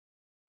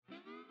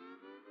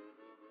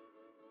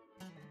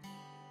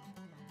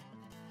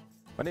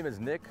My name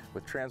is Nick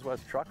with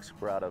Transwest Trucks.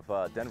 We're out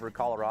of Denver,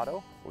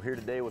 Colorado. We're here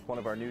today with one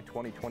of our new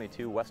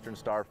 2022 Western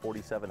Star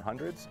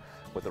 4700s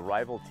with the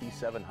Rival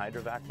T7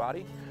 Hydrovac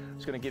body.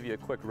 Just going to give you a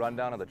quick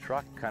rundown of the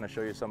truck, kind of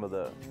show you some of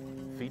the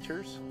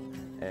features,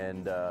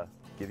 and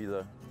give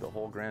you the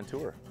whole grand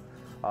tour.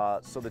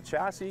 So the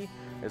chassis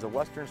is a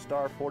Western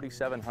Star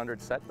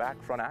 4700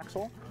 setback front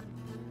axle.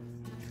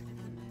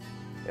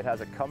 It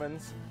has a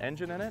Cummins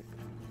engine in it,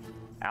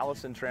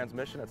 Allison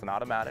transmission. It's an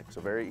automatic,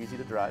 so very easy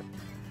to drive.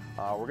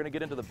 We're going to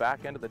get into the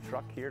back end of the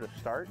truck here to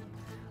start.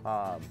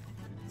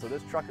 So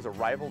this truck is a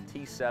Rival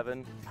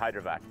T7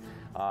 Hydrovac.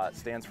 It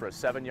stands for a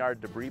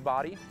 7-yard debris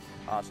body.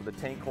 So the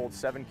tank holds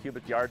 7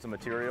 cubic yards of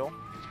material.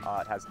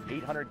 It has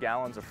 800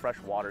 gallons of fresh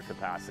water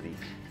capacity.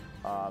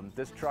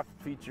 This truck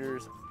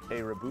features a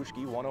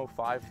Rabushki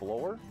 105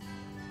 blower.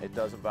 It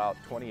does about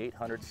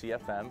 2,800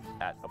 CFM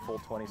at a full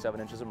 27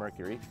 inches of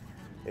mercury.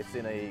 It's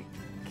in a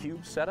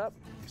cube setup.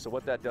 So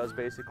what that does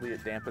basically, it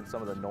dampens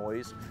some of the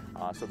noise.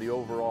 So the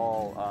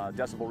overall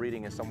decibel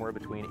reading is somewhere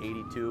between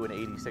 82 and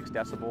 86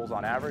 decibels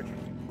on average,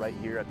 right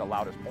here at the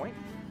loudest point.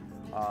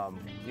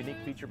 Unique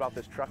feature about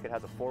this truck, it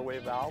has a 4-way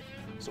valve.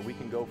 So we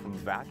can go from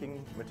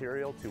vacuuming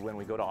material to when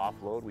we go to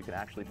offload, we can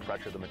actually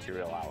pressure the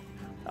material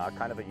out.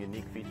 Kind of a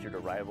unique feature to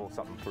Rival,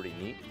 something pretty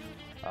neat.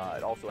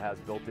 It also has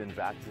built-in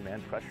vacuum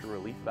and pressure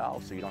relief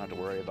valves, so you don't have to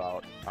worry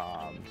about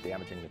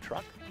damaging the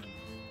truck.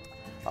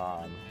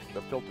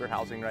 The filter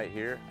housing right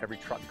here, every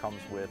truck comes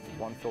with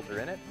one filter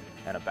in it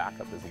and a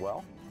backup as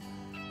well.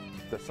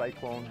 The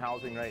cyclone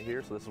housing right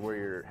here, so this is where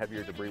your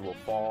heavier debris will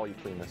fall. You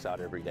clean this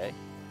out every day.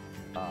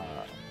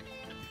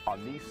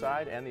 On this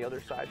side and the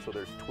other side, so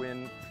there's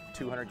twin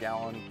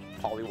 200-gallon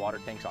poly water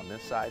tanks on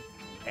this side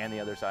and the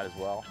other side as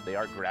well. They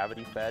are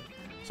gravity fed,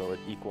 so it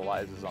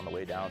equalizes on the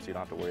way down, so you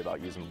don't have to worry about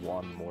using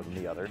one more than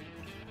the other.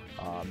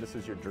 This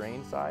is your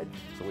drain side,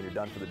 so when you're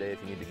done for the day, if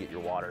you need to get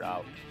your water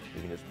out, you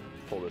can just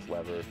pull this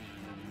lever, it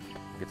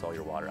gets all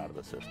your water out of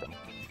the system.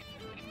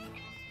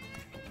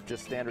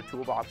 Just standard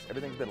toolbox.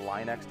 Everything's been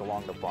Line-X'd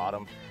along the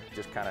bottom.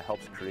 Just kind of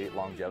helps create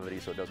longevity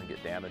so it doesn't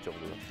get damaged over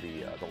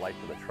the life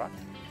of the truck.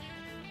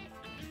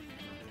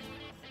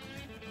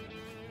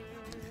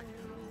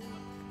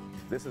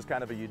 This is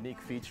kind of a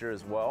unique feature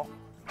as well.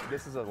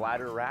 This is a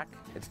ladder rack.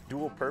 It's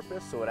dual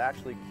purpose, so it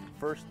actually,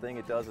 first thing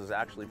it does is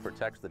actually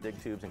protects the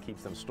dig tubes and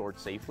keeps them stored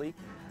safely.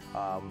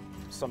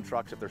 Some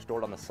trucks, if they're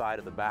stored on the side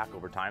of the back,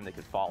 over time they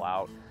could fall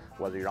out,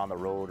 whether you're on the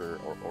road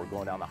or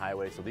going down the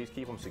highway. So these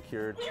keep them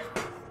secured.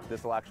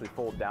 This will actually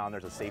fold down.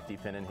 There's a safety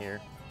pin in here.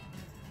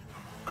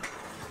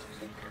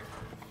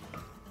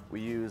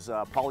 We use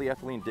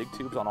polyethylene dig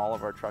tubes on all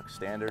of our trucks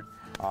standard.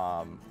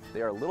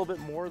 They are a little bit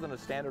more than a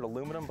standard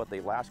aluminum, but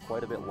they last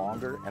quite a bit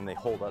longer and they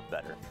hold up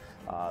better.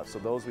 So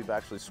those we've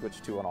actually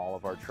switched to on all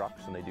of our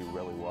trucks and they do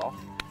really well.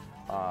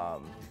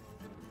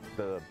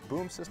 The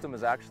boom system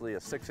is actually a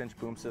 6-inch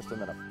boom system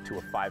to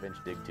a 5-inch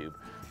dig tube.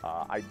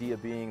 Idea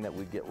being that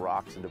we get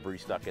rocks and debris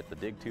stuck at the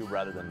dig tube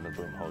rather than the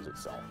boom hose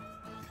itself.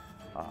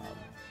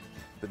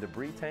 The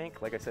debris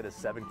tank, like I said, is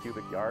 7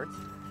 cubic yards.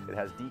 It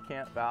has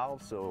decant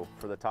valves, so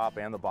for the top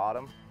and the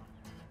bottom.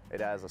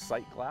 It has a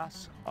sight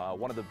glass.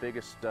 One of the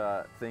biggest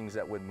things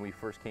that when we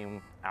first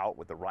came out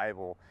with the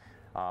Rival,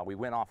 we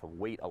went off of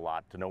weight a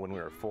lot to know when we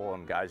were full,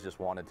 and guys just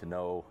wanted to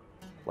know,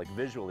 like,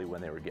 visually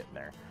when they were getting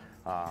there.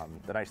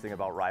 The nice thing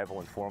about Rival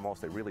and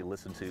foremost, they really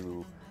listen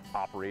to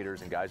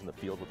operators and guys in the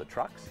field with the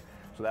trucks.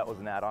 So that was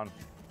an add-on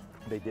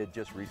they did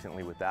just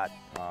recently with that,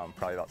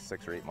 probably about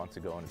 6 or 8 months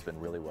ago, and it's been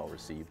really well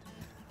received.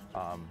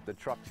 The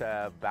trucks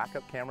have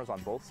backup cameras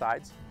on both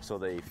sides, so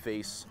they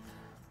face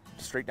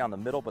straight down the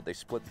middle, but they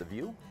split the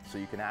view, so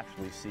you can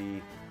actually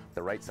see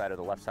the right side or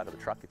the left side of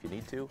the truck if you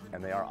need to,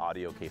 and they are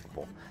audio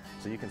capable.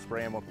 So you can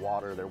spray them with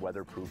water, they're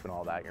weatherproof and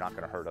all that, you're not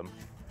going to hurt them.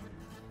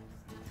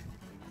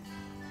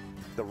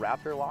 The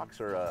Raptor locks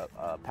are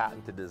a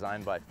patented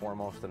design by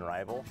Foremost and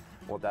Rival.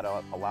 What that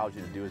allows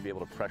you to do is be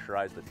able to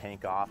pressurize the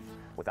tank off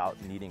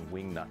without needing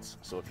wing nuts.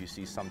 So if you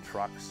see some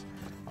trucks,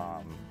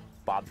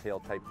 bobtail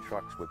type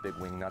trucks with big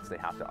wing nuts, they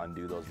have to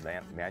undo those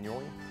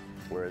manually,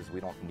 whereas we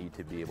don't need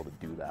to be able to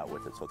do that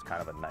with it. So it's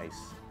kind of a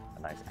nice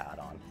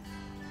add-on.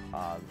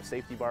 The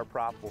safety bar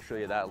prop, we'll show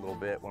you that a little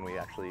bit when we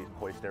actually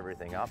hoist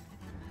everything up.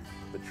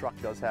 The truck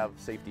does have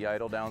safety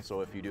idle down,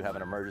 so if you do have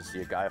an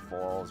emergency, a guy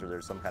falls or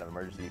there's some kind of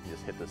emergency, you can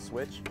just hit the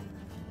switch.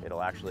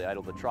 It'll actually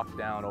idle the truck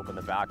down, open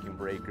the vacuum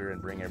breaker,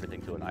 and bring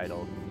everything to an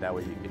idle. That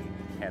way you can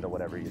handle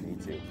whatever you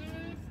need to.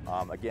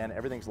 Again,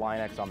 everything's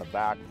Line-X on the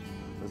back.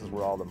 This is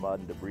where all the mud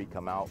and debris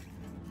come out.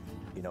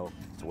 You know,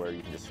 it's where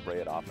you can just spray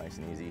it off nice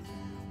and easy.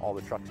 All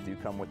the trucks do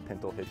come with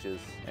pintle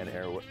hitches and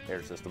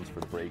air systems for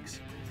the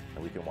brakes,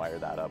 and we can wire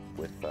that up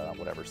with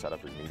whatever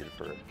setup is needed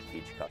for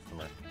each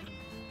customer.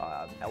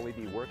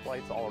 LED work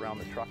lights all around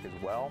the truck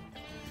as well.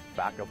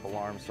 Backup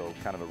alarm, so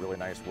kind of a really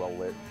nice,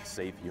 well-lit,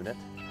 safe unit.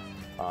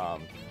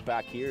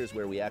 Back here is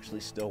where we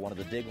actually stow one of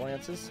the dig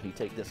lances. You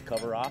take this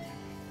cover off,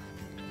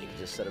 you can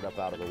just set it up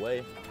out of the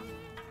way.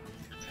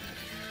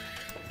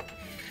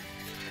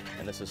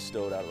 And this is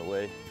stowed out of the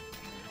way.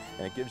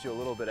 And it gives you a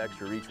little bit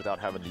extra reach without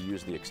having to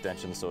use the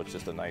extension, so it's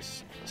just a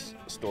nice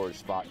storage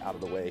spot out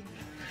of the way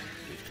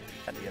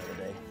at the end of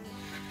the day.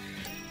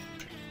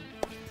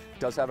 It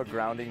does have a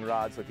grounding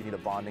rod, so if you need a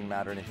bonding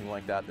mat or anything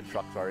like that, the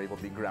trucks are able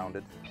to be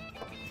grounded.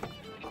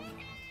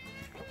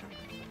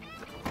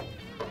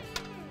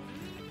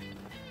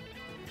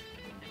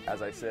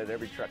 As I said,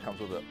 every truck comes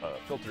with a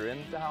filter in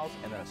the house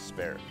and then a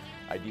spare.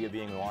 Idea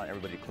being we want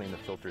everybody to clean the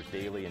filters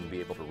daily and be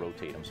able to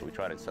rotate them, so we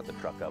try to set the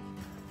truck up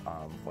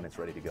when it's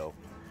ready to go.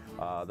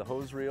 The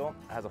hose reel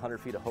has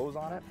 100 feet of hose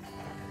on it,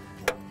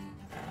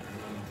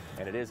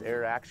 and it is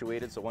air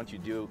actuated, so once you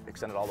do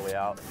extend it all the way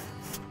out,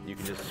 you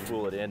can just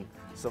spool it in.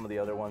 Some of the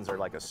other ones are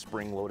like a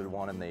spring-loaded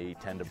one, and they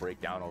tend to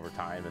break down over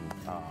time, and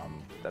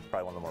that's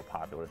probably one of the more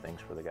popular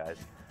things for the guys.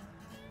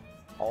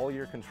 All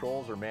your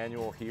controls are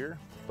manual here,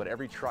 but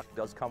every truck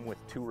does come with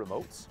 2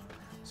 remotes,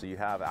 so you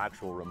have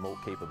actual remote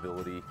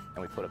capability,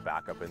 and we put a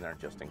backup in there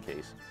just in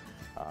case.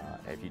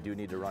 If you do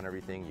need to run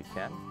everything, you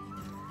can.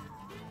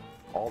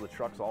 All the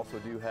trucks also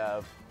do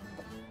have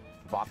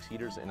box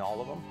heaters in all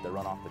of them that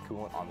run off the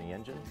coolant on the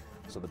engine.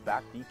 So the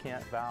back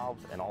decant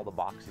valves and all the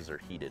boxes are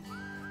heated.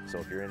 So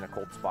if you're in a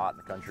cold spot in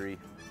the country,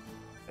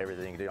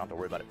 everything, you don't have to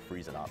worry about it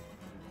freezing up.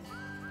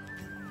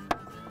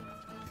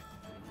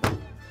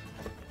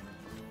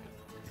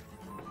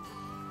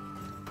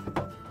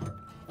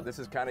 This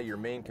is kind of your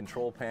main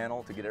control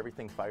panel to get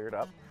everything fired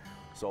up.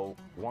 So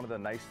one of the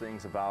nice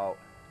things about,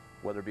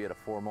 whether it be at a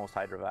Foremost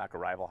Hydrovac or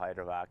Rival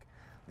Hydrovac,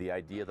 the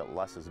idea that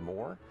less is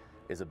more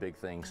is a big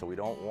thing. So we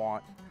don't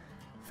want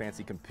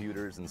fancy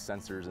computers and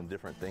sensors and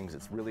different things.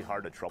 It's really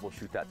hard to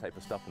troubleshoot that type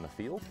of stuff in the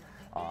field,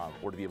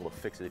 or to be able to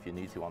fix it if you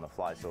need to on the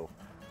fly. So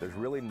there's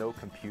really no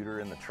computer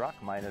in the truck,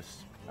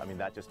 minus, I mean,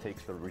 that just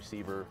takes the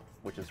receiver,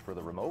 which is for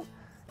the remote,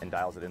 and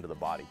dials it into the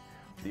body.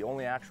 The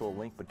only actual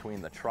link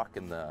between the truck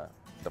and the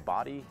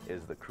body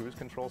is the cruise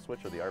control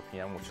switch, or the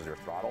RPM, which is your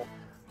throttle.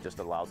 Just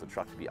allows the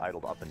truck to be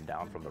idled up and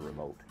down from the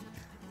remote.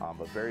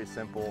 But very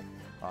simple,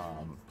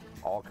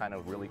 all kind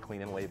of really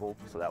clean and labeled,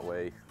 so that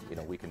way, you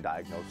know, we can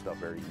diagnose stuff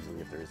very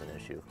easily if there is an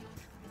issue.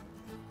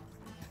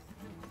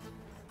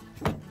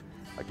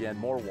 Again,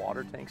 more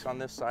water tanks on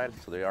this side,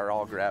 so they are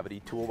all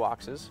gravity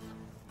toolboxes.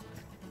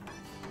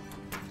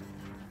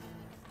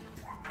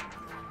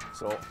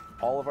 So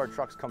all of our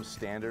trucks come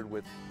standard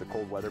with the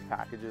cold weather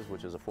packages,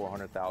 which is a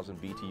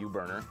 400,000 BTU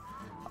burner.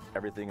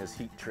 Everything is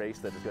heat trace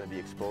that is going to be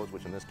exposed,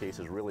 which in this case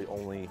is really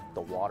only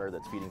the water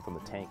that's feeding from the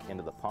tank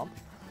into the pump.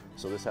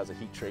 So this has a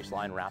heat trace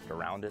line wrapped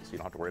around it, so you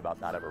don't have to worry about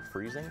that ever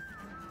freezing.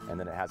 And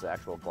then it has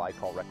actual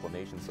glycol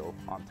reclamation. So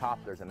on top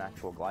there's an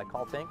actual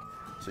glycol tank,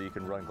 so you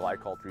can run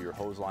glycol through your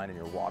hose line and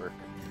your water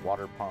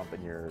pump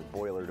and your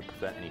boiler to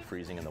prevent any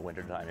freezing in the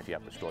wintertime if you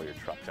have to store your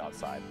trucks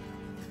outside.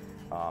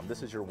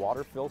 This is your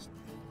water fill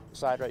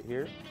side right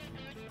here,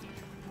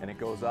 and it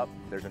goes up.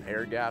 There's an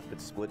air gap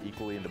that's split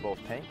equally into both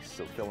tanks,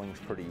 so filling's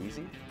pretty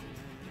easy.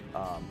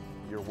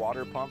 Your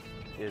water pump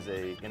is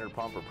a inner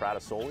pump or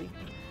Pratasoli.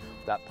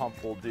 That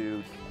pump will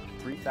do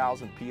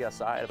 3,000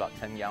 PSI at about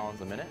 10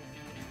 gallons a minute.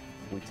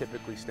 We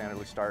typically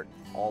standardly start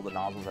all the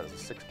nozzles at a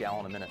 6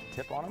 gallon a minute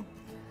tip on them,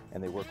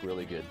 and they work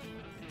really good.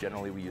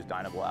 Generally we use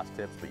Dynablast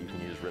tips, but you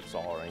can use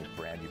Ripsaw or any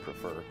brand you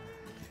prefer.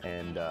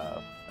 And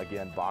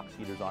again, box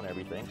heaters on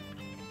everything,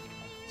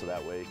 so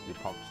that way your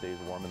pump stays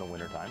warm in the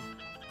wintertime.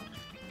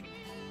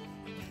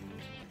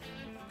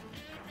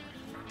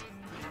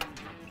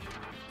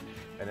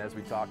 And as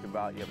we talked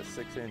about, you have a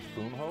 6-inch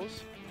boom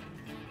hose.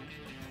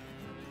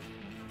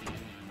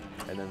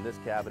 And then this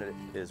cabinet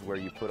is where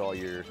you put all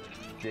your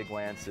dig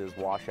lances,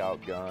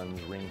 washout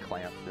guns, ring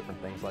clamps, different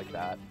things like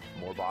that.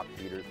 More box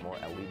heaters, more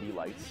LED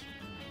lights.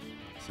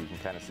 So you can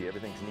kind of see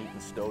everything's neat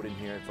and stowed in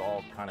here. It's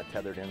all kind of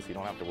tethered in, so you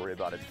don't have to worry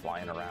about it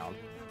flying around.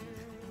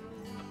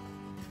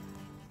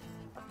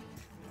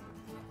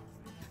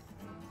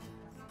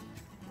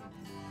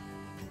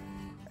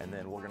 And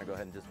then we're going to go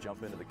ahead and just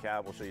jump into the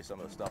cab. We'll show you some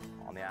of the stuff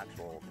on the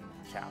actual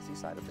chassis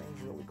side of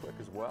things really quick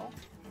as well.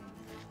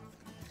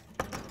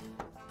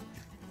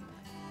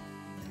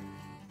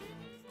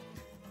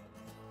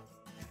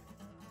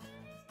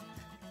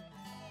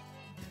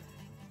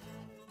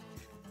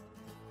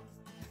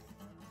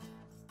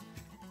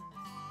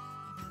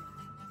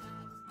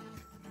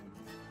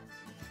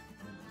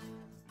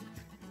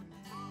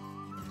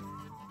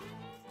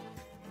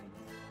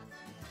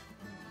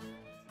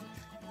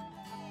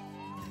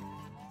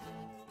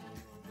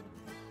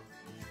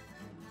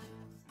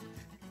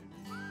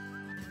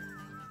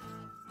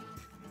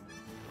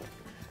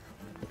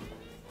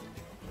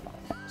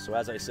 So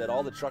as I said,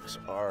 all the trucks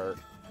are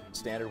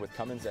standard with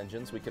Cummins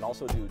engines. We can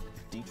also do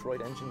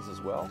Detroit engines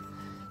as well,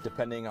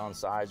 depending on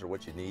size or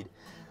what you need.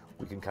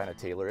 We can kind of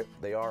tailor it.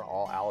 They are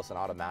all Allison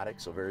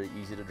automatic, so very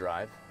easy to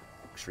drive,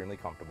 extremely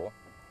comfortable.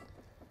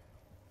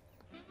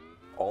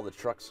 All the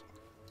trucks,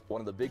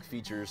 one of the big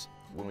features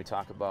when we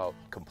talk about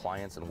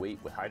compliance and weight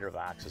with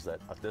Hydrovacs is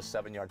that this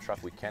 7-yard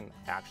truck we can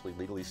actually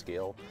legally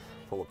scale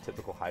full of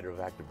typical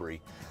Hydrovac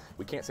debris.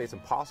 We can't say it's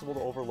impossible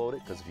to overload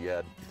it, because if you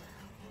had,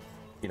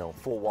 you know,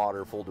 full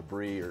water, full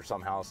debris, or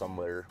somehow,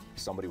 somewhere,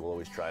 somebody will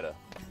always try to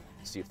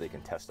see if they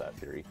can test that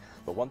theory.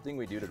 But one thing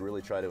we do to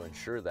really try to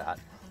ensure that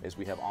is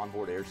we have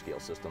onboard air scale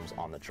systems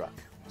on the truck.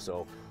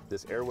 So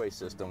this airway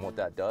system, what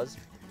that does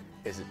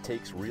is it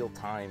takes real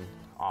time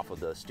off of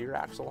the steer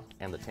axle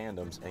and the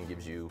tandems and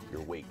gives you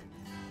your weight.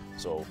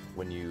 So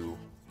when you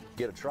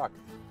get a truck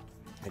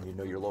and you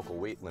know your local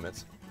weight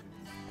limits,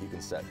 you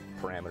can set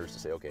parameters to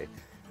say, okay,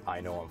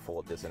 I know I'm full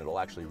at this, and it'll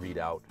actually read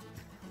out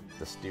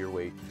the steer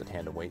weight, the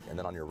tandem weight, and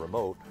then on your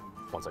remote,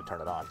 once I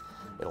turn it on,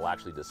 it'll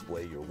actually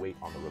display your weight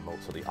on the remote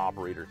so the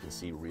operator can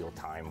see real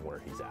time where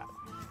he's at.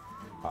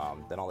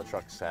 Then all the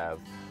trucks have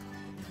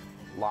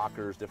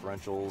lockers,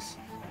 differentials,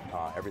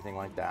 everything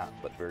like that,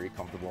 but very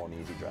comfortable and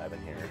easy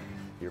driving here.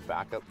 Your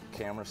backup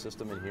camera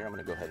system in here, I'm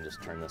gonna go ahead and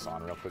just turn this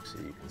on real quick so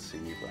you can see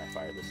when I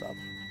fire this up.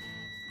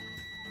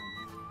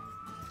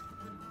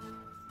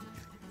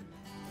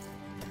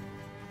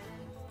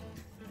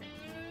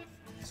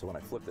 So when I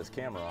flip this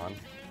camera on,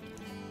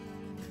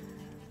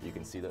 you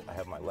can see that I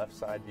have my left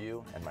side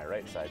view and my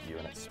right side view,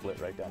 and it's split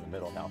right down the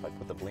middle. Now if I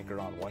put the blinker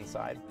on one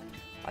side,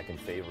 I can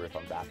favor if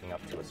I'm backing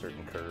up to a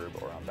certain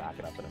curb or I'm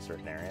backing up in a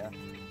certain area.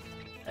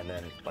 And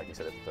then, like you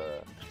said, if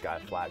the guy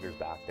flagger's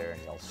back there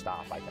and he'll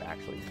stop, I can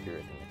actually hear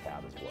it in the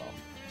cab as well.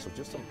 So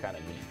just some kind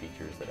of neat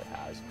features that it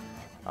has.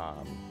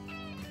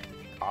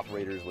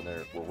 Operators, when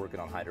we're working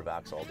on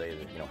hydrovacs all day,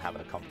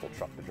 having a comfortable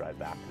truck to drive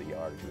back to the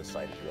yard or to the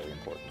site is really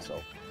important.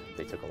 So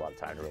they took a lot of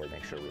time to really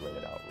make sure we laid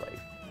it out right.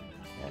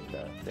 And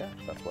yeah,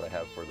 that's what I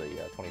have for the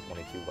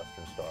 2022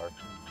 Western Star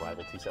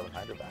Rival T7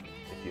 Hydrovac.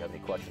 If you have any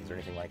questions or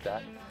anything like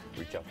that,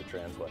 reach out to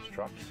Transwest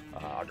Trucks.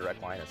 Our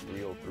direct line is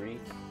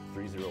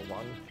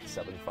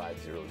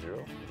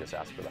 303-301-7500. Just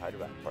ask for the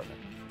Hydrovac department.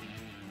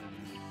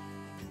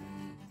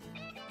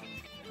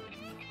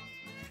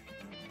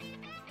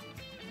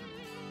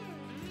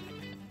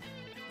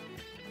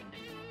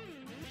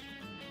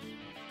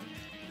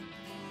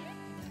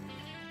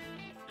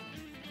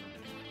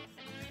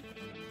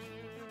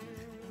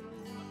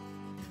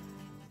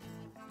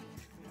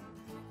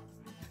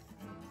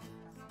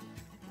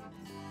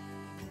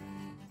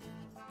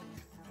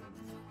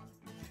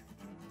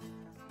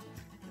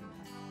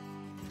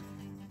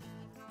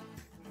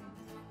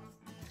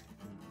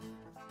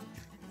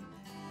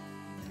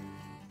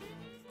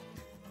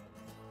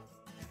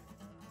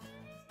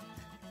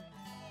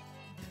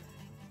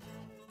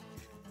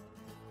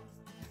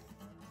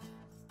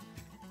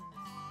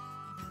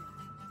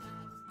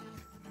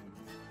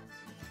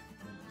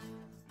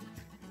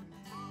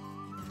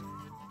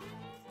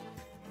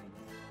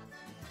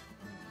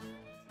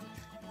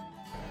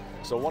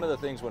 So one of the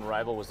things when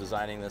Rival was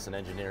designing this and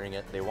engineering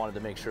it, they wanted to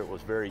make sure it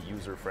was very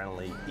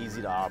user-friendly,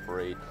 easy to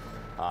operate.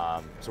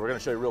 So we're going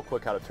to show you real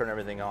quick how to turn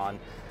everything on.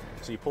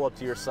 So you pull up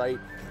to your site,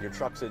 your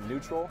truck's in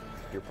neutral,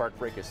 your park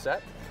brake is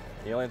set.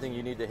 The only thing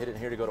you need to hit in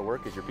here to go to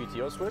work is your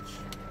PTO switch.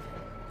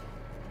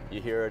 You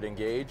hear it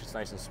engage, it's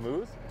nice and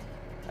smooth,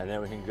 and then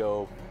we can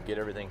go get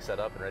everything set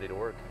up and ready to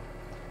work.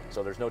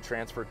 So there's no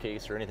transfer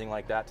case or anything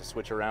like that to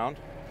switch around.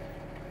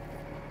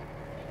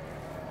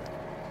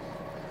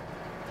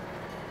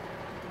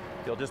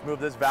 You'll just move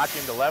this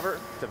vacuum to lever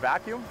to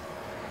vacuum.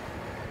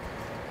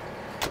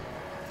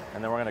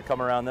 And then we're gonna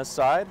come around this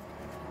side.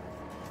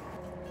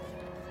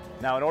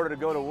 Now in order to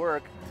go to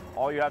work,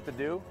 all you have to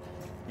do,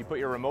 you put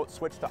your remote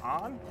switch to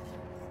on,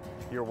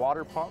 your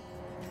water pump,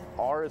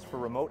 R is for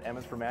remote, M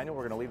is for manual.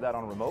 We're gonna leave that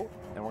on remote,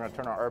 and we're gonna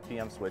turn our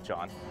RPM switch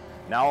on.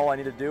 Now all I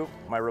need to do,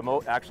 my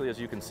remote actually, as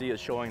you can see, is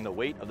showing the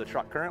weight of the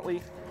truck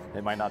currently.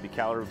 It might not be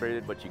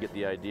calibrated, but you get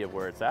the idea of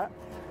where it's at.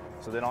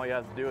 So then all you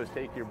have to do is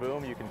take your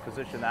boom, you can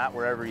position that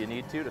wherever you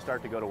need to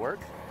start to go to work.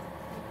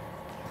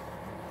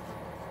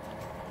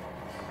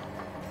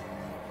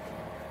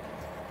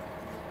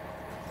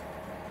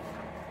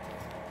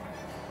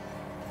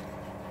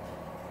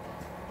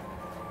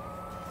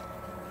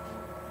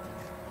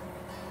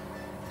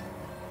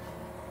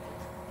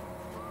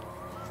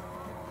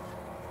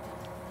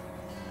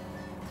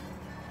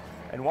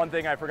 And one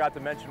thing I forgot to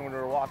mention when we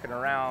were walking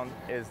around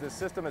is this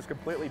system is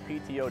completely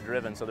PTO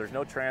driven, so there's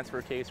no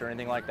transfer case or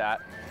anything like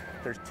that.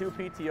 There's two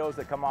PTOs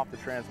that come off the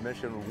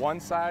transmission. One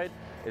side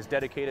is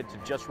dedicated to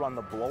just run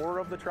the blower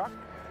of the truck,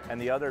 and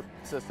the other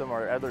system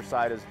or other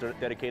side is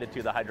dedicated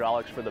to the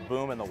hydraulics for the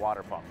boom and the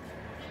water pump.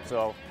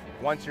 So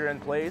once you're in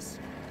place,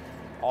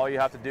 all you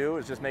have to do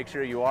is just make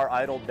sure you are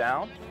idled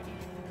down.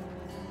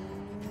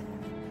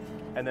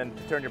 And then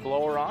to turn your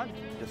blower on,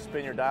 just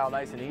spin your dial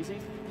nice and easy.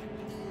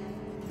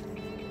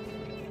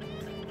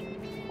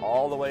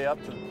 All the way up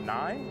to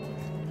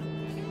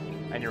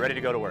 9, and you're ready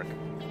to go to work.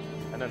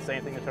 And then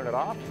same thing to turn it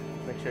off.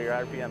 Make sure your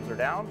RPMs are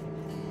down,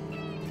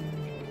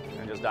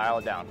 and just dial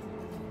it down.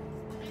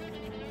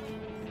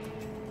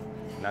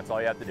 And that's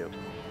all you have to do.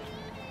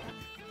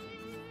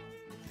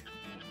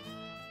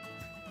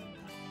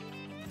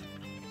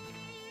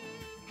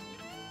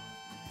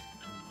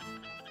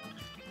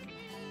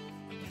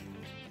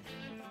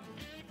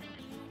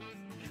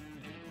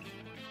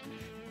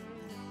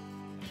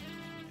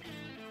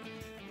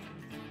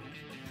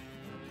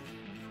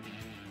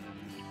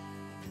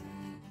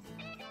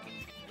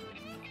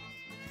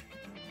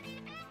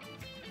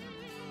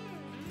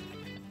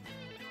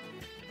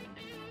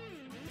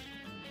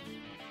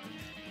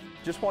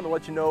 just wanted to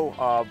let you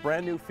know,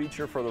 brand new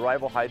feature for the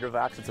Rival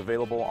Hydrovacs. It's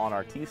available on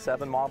our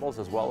T7 models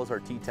as well as our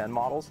T10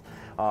 models,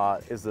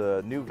 is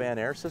the new van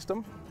air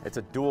system. It's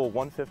a dual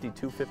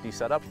 150-250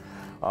 setup.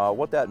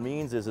 What that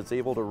means is it's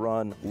able to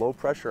run low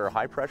pressure or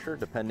high pressure,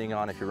 depending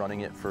on if you're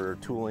running it for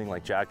tooling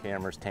like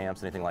jackhammers,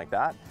 tamps, anything like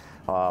that,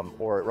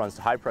 or it runs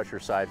the high pressure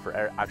side for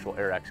actual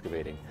air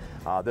excavating.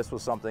 This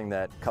was something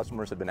that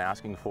customers have been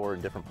asking for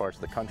in different parts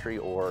of the country,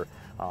 or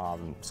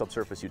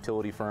subsurface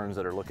utility firms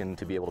that are looking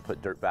to be able to put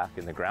dirt back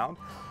in the ground.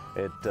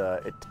 It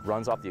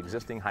runs off the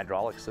existing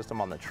hydraulic system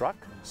on the truck,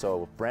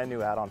 so brand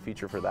new add-on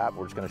feature for that.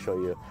 We're just going to show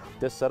you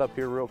this setup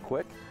here real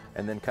quick,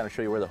 and then kind of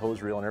show you where the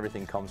hose reel and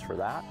everything comes for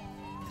that.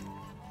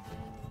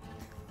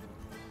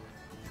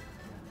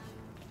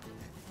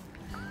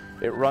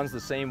 It runs the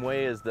same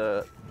way as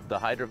the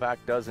Hydrovac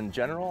does in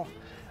general.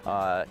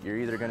 You're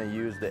either going to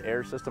use the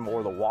air system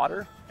or the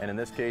water, and in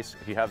this case,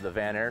 if you have the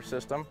van air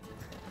system,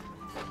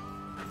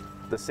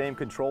 the same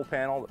control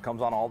panel that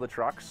comes on all the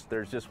trucks,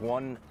 there's just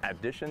one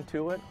addition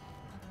to it,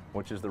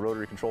 which is the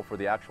rotary control for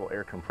the actual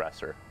air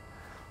compressor.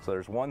 So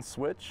there's one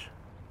switch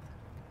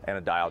and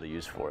a dial to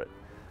use for it.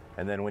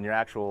 And then when you're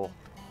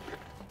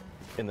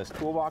in this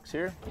toolbox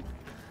here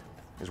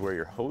is where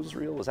your hose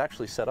reel is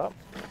actually set up.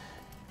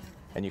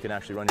 And you can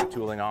actually run your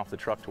tooling off the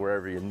truck to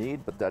wherever you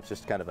need, but that's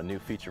just kind of a new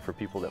feature for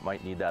people that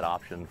might need that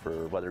option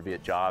for whether it be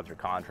at jobs or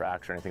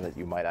contracts or anything that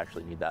you might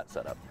actually need that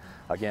setup.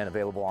 Again,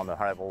 available on the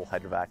Rival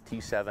Hydrovac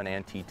T7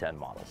 and T10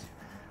 models.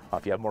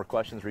 If you have more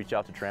questions, reach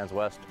out to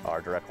Transwest, our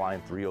direct line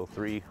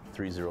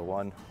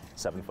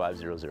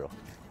 303-301-7500.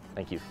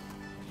 Thank you.